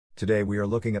Today we are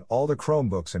looking at all the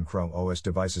Chromebooks and Chrome OS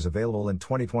devices available in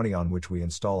 2020 on which we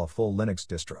install a full Linux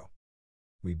distro.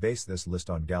 We base this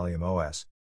list on Gallium OS.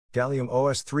 Gallium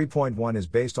OS 3.1 is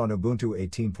based on Ubuntu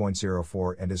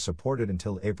 18.04 and is supported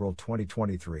until April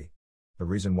 2023. The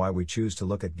reason why we choose to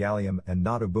look at Gallium and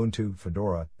not Ubuntu,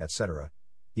 Fedora, etc.,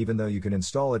 even though you can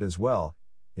install it as well,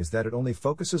 is that it only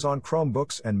focuses on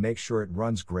Chromebooks and makes sure it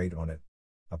runs great on it.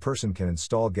 A person can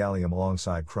install Gallium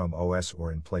alongside Chrome OS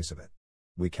or in place of it.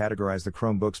 We categorize the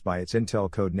Chromebooks by its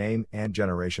Intel code name and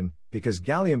generation, because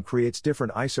Gallium creates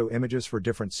different ISO images for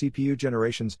different CPU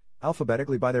generations,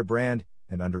 alphabetically by their brand,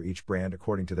 and under each brand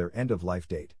according to their end-of-life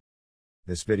date.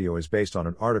 This video is based on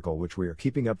an article which we are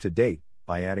keeping up to date,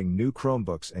 by adding new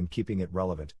Chromebooks and keeping it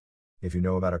relevant. If you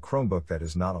know about a Chromebook that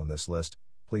is not on this list,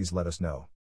 please let us know.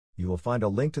 You will find a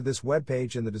link to this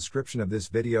webpage in the description of this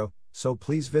video, so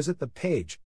please visit the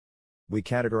page. We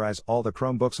categorize all the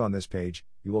Chromebooks on this page.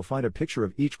 You will find a picture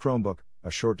of each Chromebook,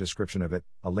 a short description of it,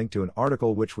 a link to an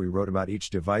article which we wrote about each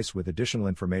device with additional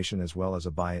information as well as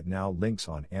a Buy It Now links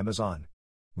on Amazon.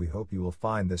 We hope you will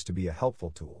find this to be a helpful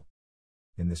tool.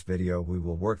 In this video we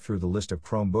will work through the list of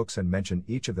Chromebooks and mention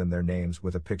each of them their names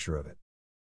with a picture of it.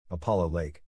 Apollo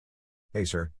Lake.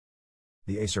 Acer.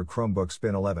 The Acer Chromebook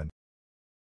Spin 11.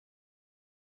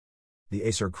 The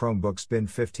Acer Chromebook Spin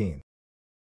 15.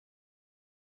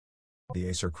 The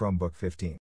Acer Chromebook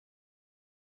 15.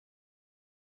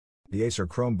 The Acer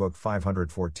Chromebook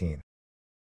 514.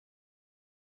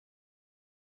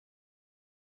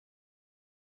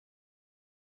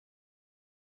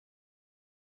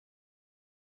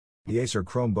 The Acer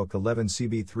Chromebook 11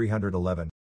 CB311.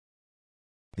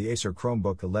 The Acer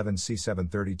Chromebook 11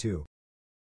 C732.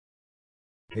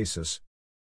 Asus.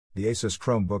 The Asus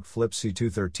Chromebook Flip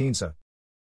C213.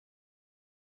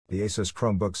 The Asus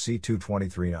Chromebook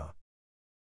C223.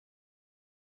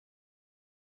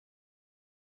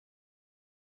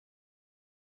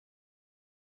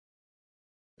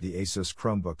 The Asus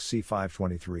Chromebook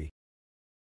C523.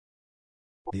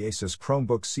 The Asus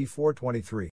Chromebook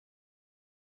C423.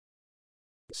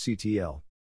 CTL.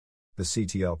 The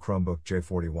CTL Chromebook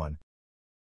J41.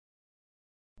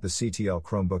 The CTL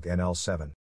Chromebook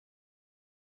NL7.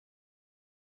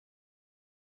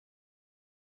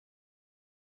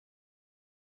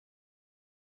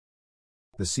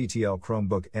 The CTL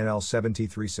Chromebook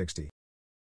NL70-360.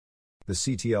 The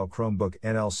CTL Chromebook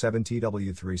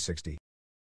NL70W360.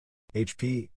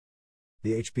 HP.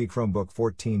 The HP Chromebook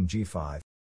 14G5.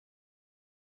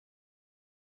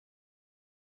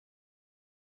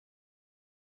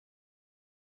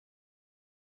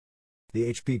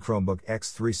 The HP Chromebook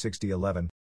X36011.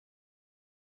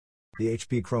 The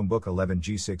HP Chromebook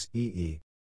 11G6EE.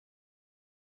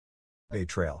 Bay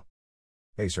Trail.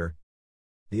 Acer.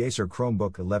 The Acer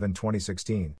Chromebook 11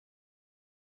 2016.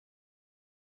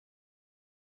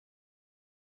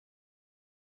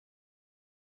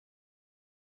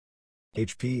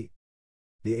 HP.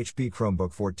 The HP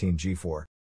Chromebook 14G4.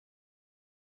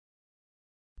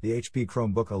 The HP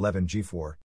Chromebook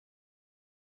 11G4.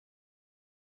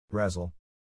 Razzle.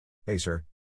 Acer.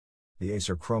 The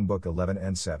Acer Chromebook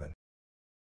 11N7.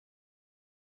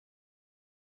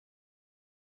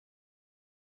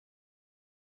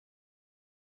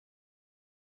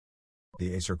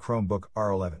 The Acer Chromebook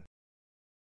R11.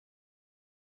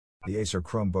 The Acer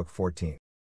Chromebook 14.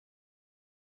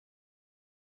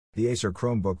 The Acer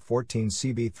Chromebook 14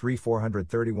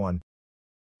 CB3431.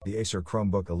 The Acer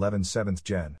Chromebook 11 7th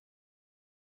Gen.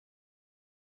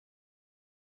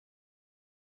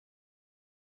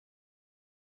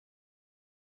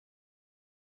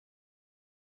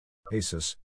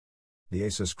 Asus. The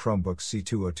Asus Chromebook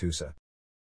C202.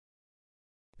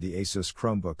 The Asus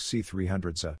Chromebook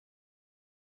C300.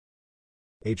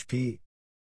 HP.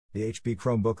 The HP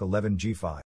Chromebook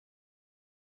 11G5.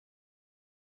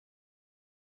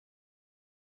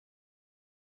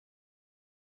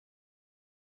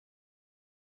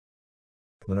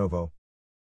 Lenovo.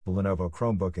 The Lenovo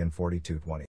Chromebook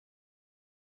N4220.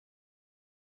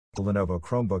 The Lenovo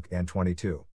Chromebook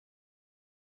N22.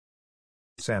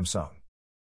 Samsung.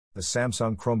 The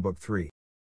Samsung Chromebook 3.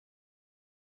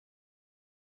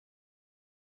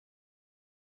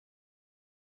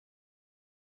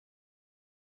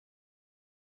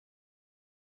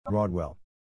 Broadwell.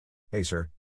 Acer.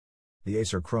 The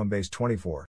Acer Chromebase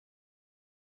 24.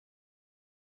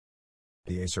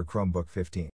 The Acer Chromebook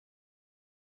 15.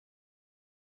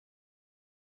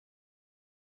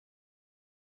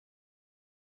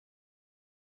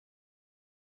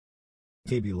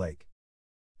 Kaby Lake.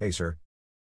 Acer.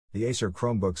 The Acer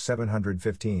Chromebook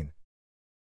 715.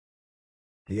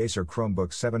 The Acer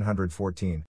Chromebook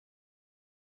 714.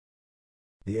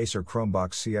 The Acer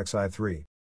Chromebook CXi3.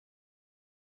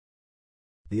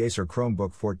 The Acer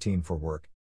Chromebook 14 for work.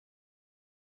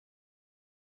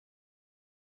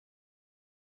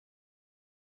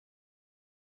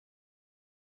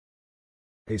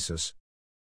 Asus.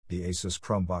 The Asus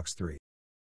Chromebook 3.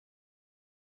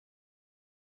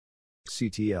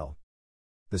 CTL.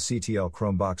 The CTL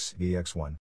Chromebook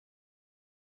VX1.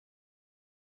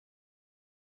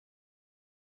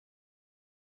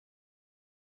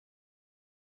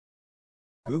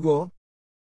 Google.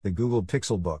 The Google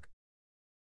Pixelbook.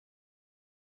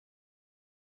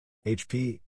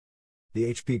 HP.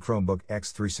 The HP Chromebook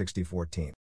X360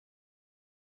 14.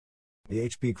 The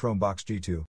HP Chromebook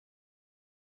G2.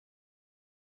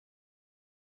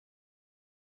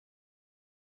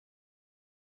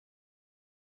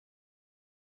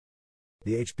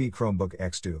 The HP Chromebook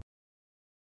X2.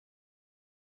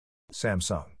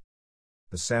 Samsung.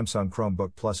 The Samsung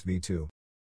Chromebook Plus V2.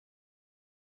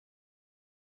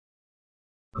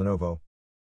 Lenovo.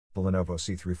 The Lenovo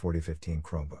C34015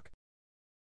 Chromebook.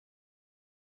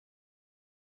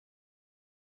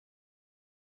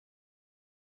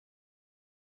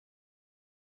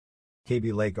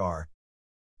 KB Lake R.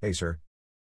 Acer.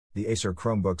 The Acer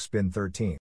Chromebook Spin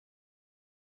 13.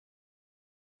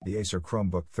 The Acer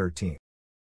Chromebook 13.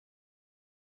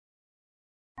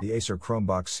 The Acer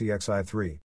Chromebook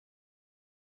CXi3.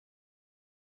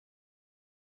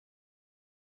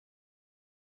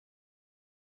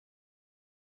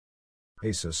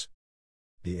 Asus.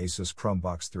 The Asus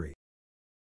Chromebook 3.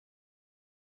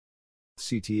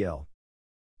 CTL.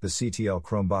 The CTL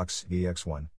Chromebook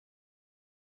VX1.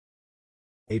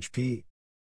 HP.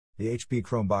 The HP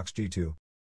Chromebook G2.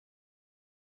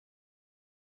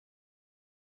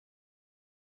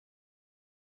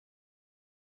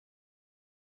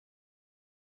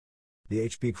 The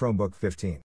HP Chromebook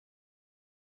 15.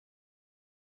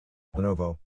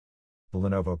 Lenovo. The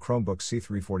Lenovo Chromebook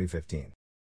C34015.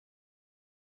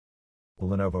 The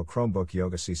Lenovo Chromebook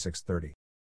Yoga C630.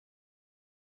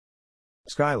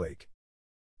 Skylake.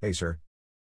 Acer.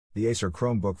 The Acer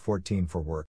Chromebook 14 for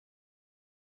work.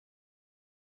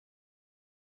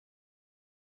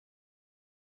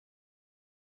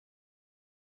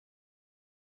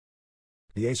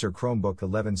 The Acer Chromebook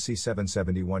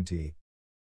 11C771T.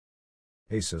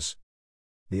 Asus.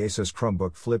 The Asus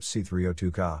Chromebook Flip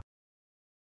C302K.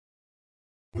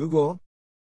 Google.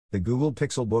 The Google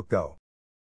Pixelbook Go.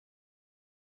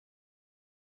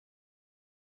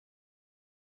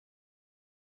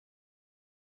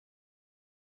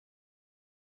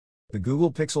 The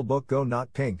Google Pixelbook Go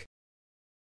Not Pink.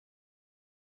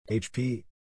 HP.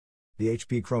 The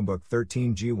HP Chromebook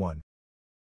 13 G1.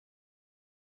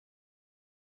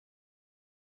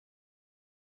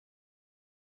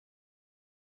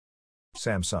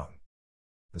 Samsung.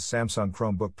 The Samsung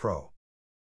Chromebook Pro.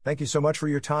 Thank you so much for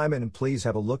your time, and please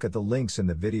have a look at the links in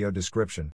the video description.